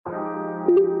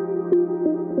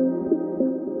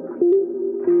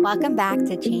Welcome back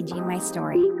to Changing My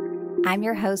Story. I'm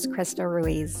your host, Crystal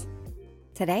Ruiz.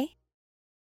 Today,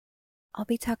 I'll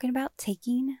be talking about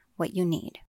taking what you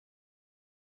need.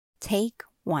 Take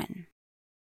 1.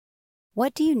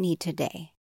 What do you need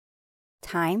today?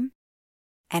 Time?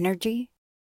 Energy?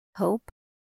 Hope?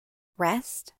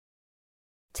 Rest?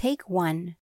 Take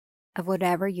 1 of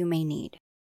whatever you may need.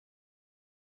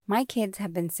 My kids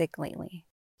have been sick lately,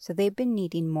 so they've been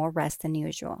needing more rest than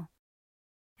usual.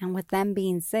 And with them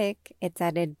being sick, it's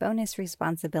added bonus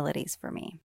responsibilities for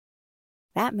me.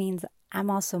 That means I'm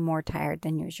also more tired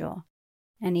than usual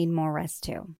and need more rest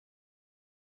too.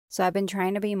 So I've been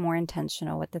trying to be more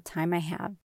intentional with the time I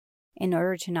have in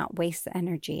order to not waste the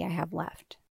energy I have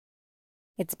left.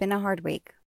 It's been a hard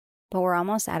week, but we're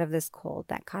almost out of this cold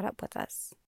that caught up with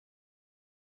us.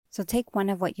 So take 1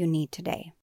 of what you need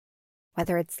today,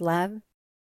 whether it's love,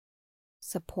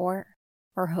 support,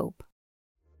 or hope.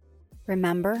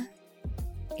 Remember,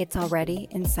 it's already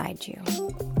inside you.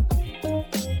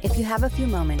 If you have a few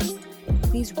moments,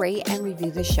 please rate and review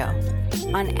the show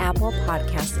on Apple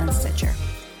Podcasts and Stitcher.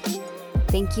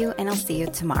 Thank you, and I'll see you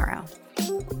tomorrow.